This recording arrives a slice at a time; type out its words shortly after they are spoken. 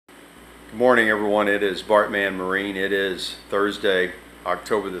Good morning, everyone. It is Bartman Marine. It is Thursday,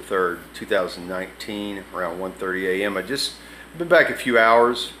 October the 3rd, 2019, around 1:30 a.m. I just been back a few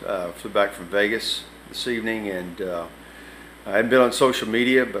hours, flew back from Vegas this evening, and I hadn't been on social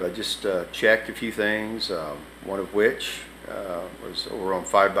media, but I just checked a few things, one of which was over on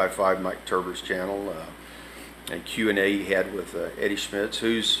 5x5 Mike Turber's channel, and Q&A he had with Eddie Schmitz,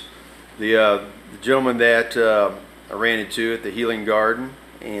 who's the gentleman that I ran into at the Healing Garden.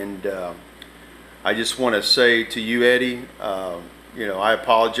 And I just want to say to you, Eddie, I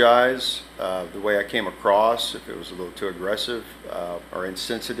apologize the way I came across, if it was a little too aggressive or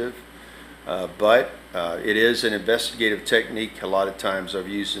insensitive. But it is an investigative technique a lot of times I've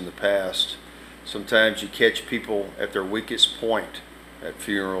used in the past. Sometimes you catch people at their weakest point at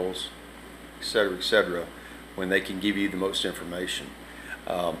funerals, etc., when they can give you the most information.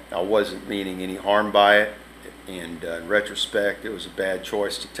 I wasn't meaning any harm by it. And in retrospect, it was a bad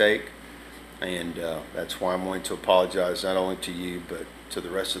choice to take, and that's why I'm going to apologize not only to you but to the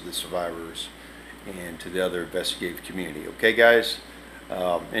rest of the survivors and to the other investigative community. Okay, guys?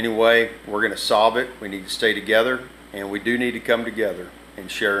 Anyway, we're going to solve it. We need to stay together, and we do need to come together and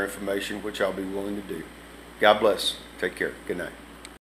share information, which I'll be willing to do. God bless. Take care. Good night.